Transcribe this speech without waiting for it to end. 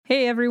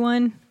Hey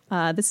everyone,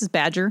 this is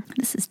Badger,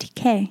 This is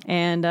TK.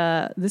 and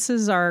this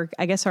is our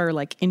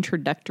like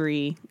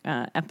introductory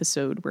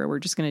episode where we're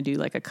just going to do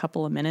like a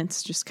couple of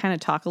minutes, just kind of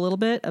talk a little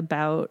bit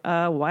about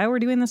why we're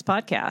doing this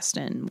podcast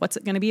and what's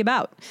it going to be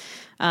about.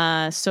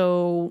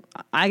 So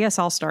I guess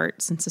I'll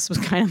start since this was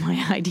kind of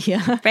my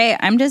idea. Right,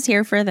 I'm just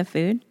here for the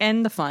food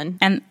And the fun.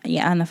 and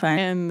the fun.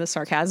 And the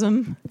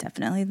sarcasm.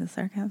 Definitely the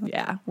sarcasm.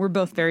 Yeah, we're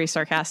both very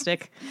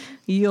sarcastic.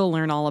 You'll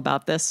learn all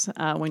about this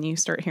when you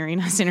start hearing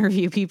us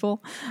interview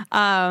people.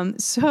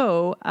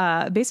 So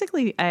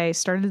basically, I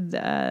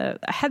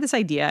had this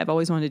idea. I've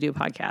always wanted to do a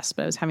podcast,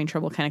 but I was having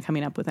trouble kind of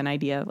coming up with an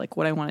idea of like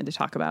what I wanted to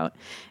talk about.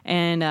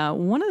 And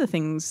one of the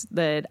things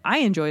that I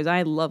enjoy is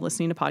I love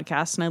listening to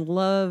podcasts, and I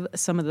love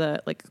some of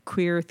the like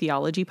queer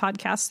theology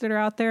podcasts that are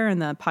out there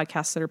and the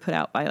podcasts that are put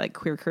out by like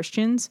queer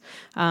Christians.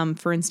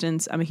 For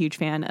instance, I'm a huge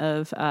fan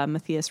of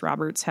Matthias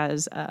Roberts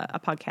has a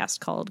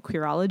podcast called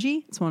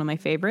Queerology. It's one of my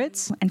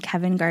favorites. And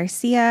Kevin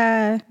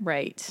Garcia.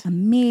 Right.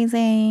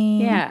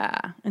 Amazing. Yeah.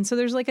 And so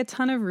there's like a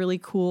ton of really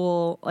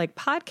cool like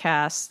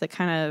podcasts that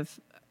kind of,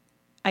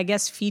 I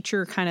guess,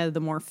 feature kind of the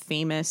more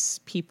famous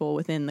people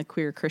within the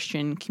queer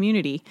Christian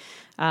community.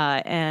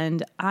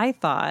 And I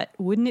thought,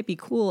 wouldn't it be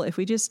cool if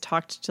we just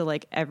talked to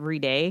like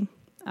everyday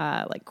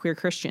like queer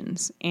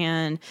Christians?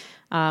 And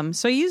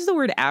so I use the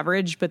word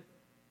average, but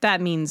that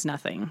means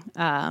nothing.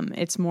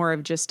 It's more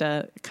of just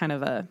a kind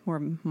of a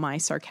more my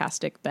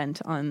sarcastic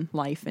bent on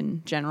life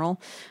in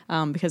general,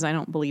 because I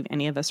don't believe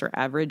any of us are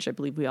average. I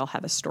believe we all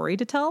have a story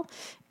to tell,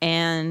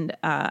 and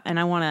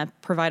I want to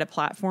provide a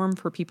platform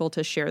for people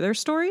to share their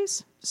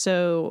stories.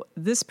 So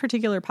this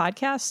particular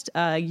podcast,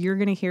 you're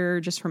going to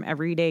hear just from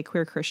everyday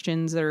queer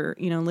Christians that are,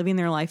 living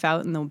their life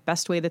out in the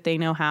best way that they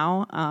know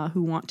how,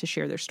 who want to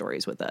share their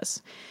stories with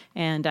us.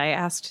 And I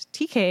asked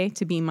TK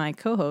to be my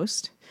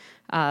co-host.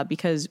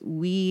 Because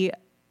we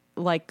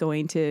like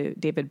going to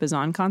David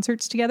Bazan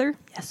concerts together.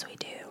 Yes, we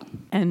do.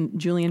 And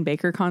Julian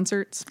Baker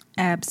concerts.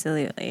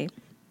 Absolutely.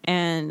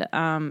 And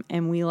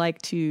we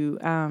like to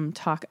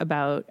talk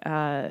about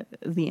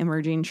the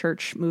emerging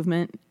church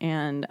movement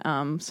and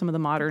some of the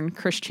modern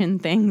Christian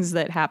things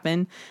that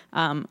happen.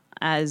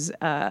 As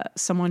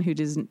someone who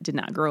did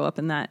not grow up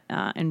in that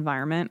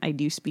environment, I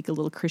do speak a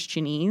little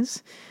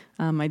Christianese.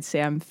 I'd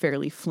say I'm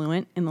fairly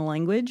fluent in the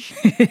language.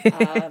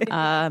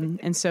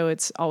 And so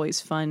it's always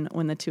fun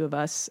when the two of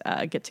us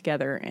get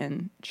together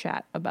and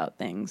chat about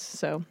things.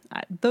 So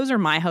those are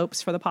my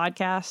hopes for the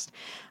podcast.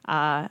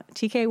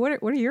 TK, what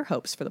are your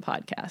hopes for the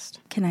podcast?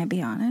 Can I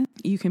be honest?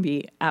 You can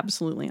be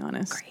absolutely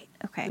honest. Great.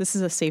 Okay. This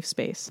is a safe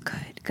space.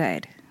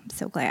 Good. I'm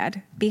so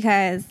glad.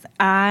 Because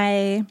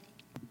I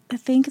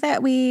think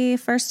that we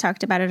first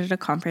talked about it at a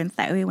conference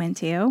that we went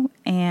to,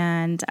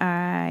 and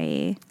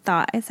I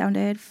thought it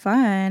sounded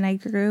fun. I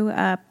grew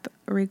up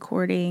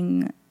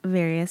recording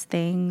various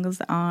things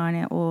on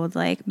an old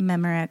like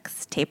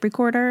Memorex tape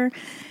recorder,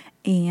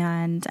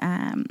 and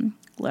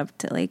loved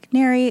to like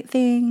narrate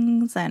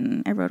things,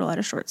 and I wrote a lot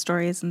of short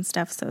stories and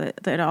stuff, so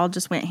that it all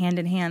just went hand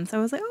in hand. So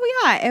I was like,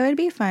 oh yeah, it would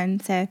be fun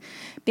to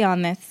be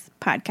on this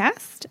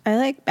podcast. I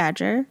like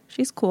Badger.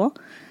 She's cool.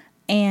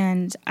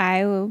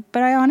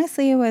 But I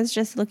honestly was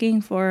just looking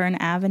for an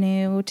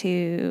avenue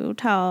to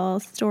tell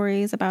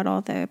stories about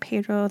all the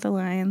Pedro the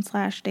Lion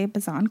 / Dave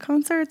Bazan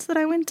concerts that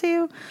I went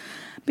to,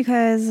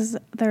 because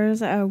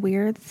there's a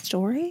weird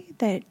story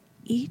that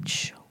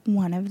each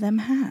one of them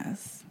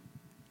has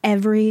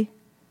every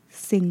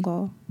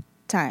single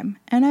time.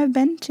 And I've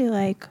been to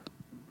like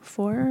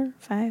 4 or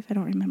 5, I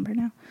don't remember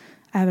now.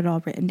 I have it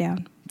all written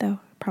down, though.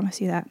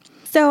 Promise you that.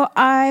 So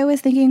I was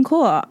thinking,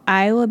 cool,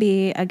 I will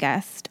be a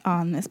guest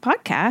on this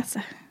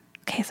podcast.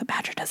 Okay, so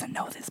Badger doesn't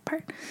know this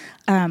part.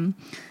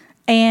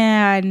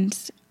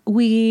 And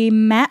we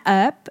met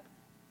up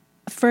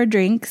for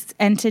drinks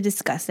and to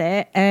discuss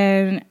it.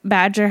 And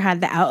Badger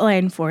had the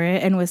outline for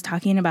it and was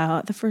talking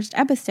about the first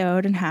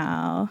episode and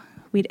how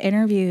we'd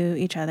interview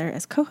each other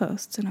as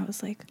co-hosts. And I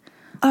was like,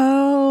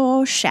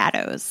 oh,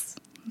 shadows.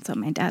 That's what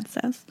my dad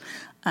says.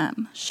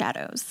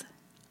 Shadows.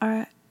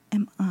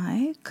 Am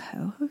I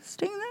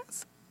co-hosting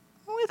this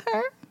with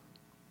her?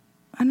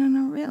 I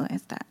don't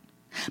realize that.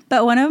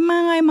 But one of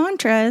my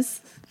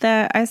mantras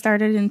that I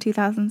started in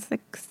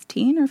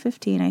 2016 or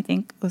 15, I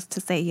think, was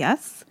to say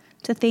yes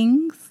to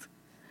things.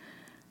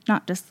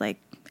 Not just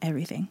like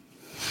everything.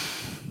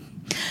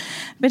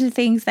 But to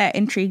things that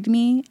intrigued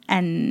me,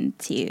 and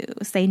to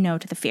say no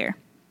to the fear.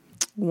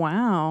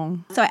 Wow.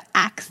 So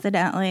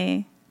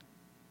I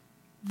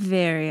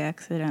very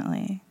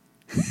accidentally,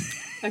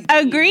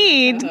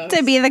 agreed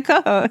to be the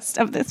co-host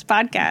of this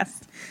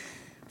podcast.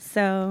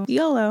 So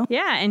YOLO.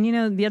 Yeah. And,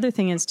 the other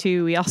thing is,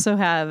 too, we also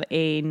have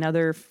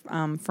another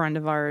friend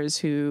of ours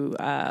who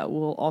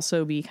will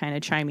also be kind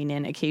of chiming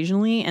in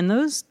occasionally. And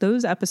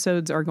those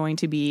episodes are going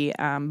to be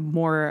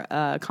more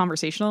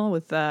conversational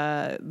with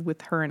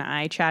her and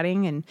I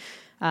chatting,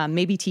 and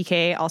maybe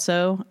TK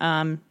also.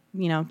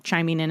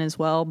 chiming in as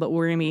well. But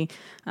we're going to be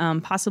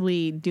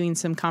possibly doing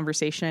some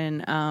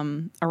conversation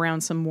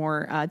around some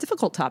more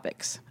difficult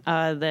topics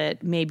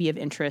that may be of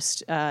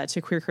interest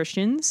to queer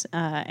Christians.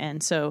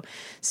 And so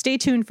stay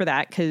tuned for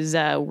that, because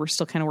we're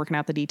still kind of working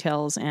out the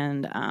details,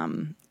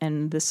 and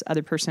this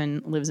other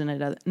person lives in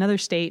another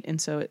state.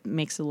 And so it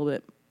makes it a little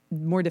bit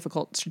more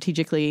difficult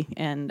strategically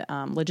and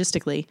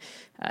logistically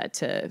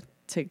to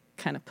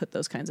kind of put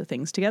those kinds of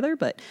things together.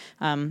 But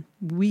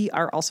we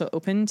are also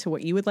open to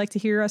what you would like to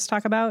hear us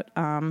talk about.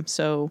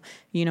 So,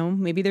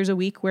 maybe there's a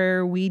week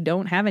where we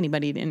don't have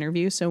anybody to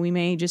interview, so we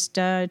may just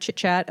chit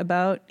chat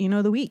about,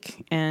 the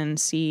week and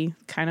see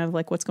kind of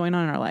like what's going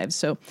on in our lives.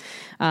 So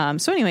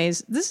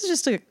anyways, this is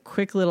just a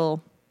quick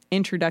little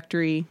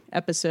introductory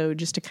episode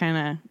just to kind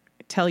of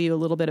tell you a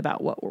little bit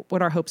about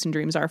what our hopes and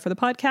dreams are for the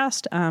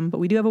podcast. But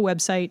we do have a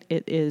website.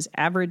 It is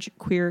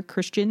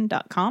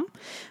averagequeerchristian.com.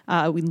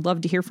 We'd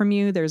love to hear from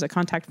you. There's a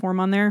contact form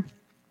on there.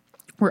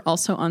 We're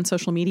also on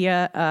social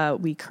media.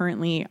 We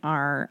currently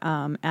are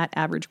at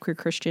Average Queer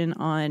Christian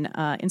on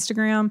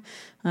Instagram.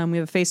 We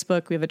have a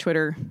Facebook. We have a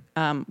Twitter.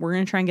 We're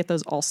going to try and get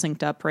those all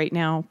synced up right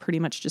now. Pretty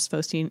much just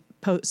posting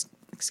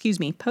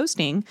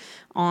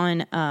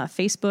on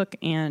Facebook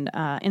and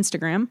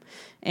Instagram.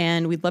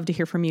 And we'd love to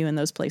hear from you in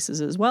those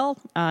places as well.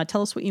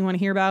 Tell us what you want to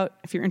hear about.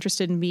 If you're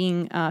interested in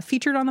being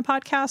featured on the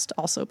podcast,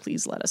 also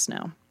please let us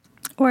know.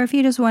 Or if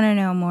you just want to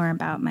know more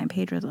about my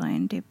Pedro the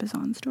Lion, Dave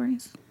Bazan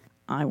stories.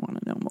 I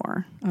want to know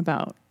more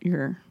about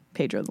your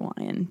Pedro the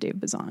Lion, Dave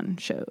Bazan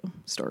show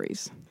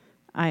stories.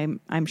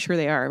 I'm sure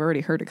they are. I've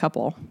already heard a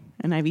couple,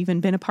 and I've even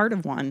been a part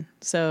of one.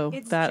 So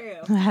that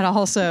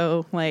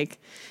also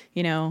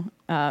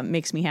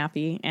makes me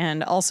happy.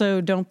 And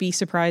also, don't be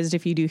surprised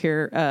if you do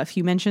hear a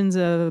few mentions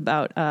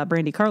about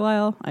Brandi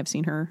Carlile. I've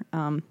seen her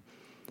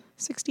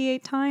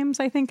 68 times,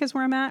 I think, is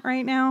where I'm at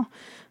right now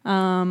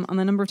on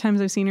the number of times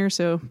I've seen her.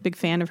 So big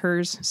fan of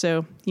hers.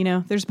 So,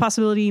 there's a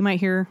possibility you might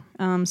hear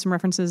some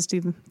references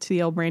to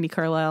the old Brandi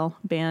Carlile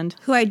band.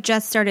 Who I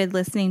just started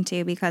listening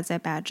to because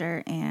of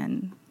Badger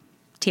and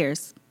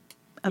Tears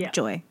of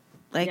Joy.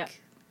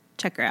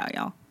 Check her out,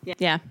 y'all.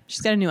 Yeah,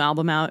 she's got a new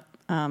album out.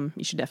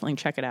 You should definitely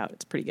check it out.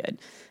 It's pretty good.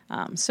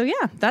 So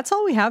that's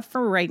all we have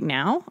for right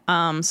now.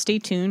 Stay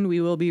tuned. We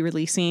will be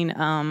releasing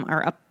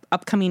our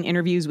upcoming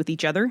interviews with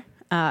each other.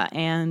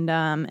 And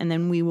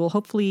then we will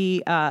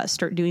hopefully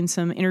start doing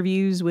some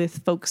interviews with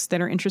folks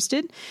that are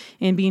interested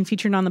in being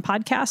featured on the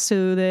podcast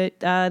so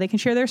that they can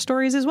share their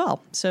stories as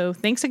well. So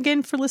thanks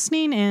again for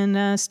listening,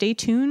 and stay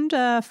tuned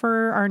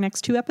for our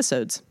next 2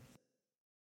 episodes.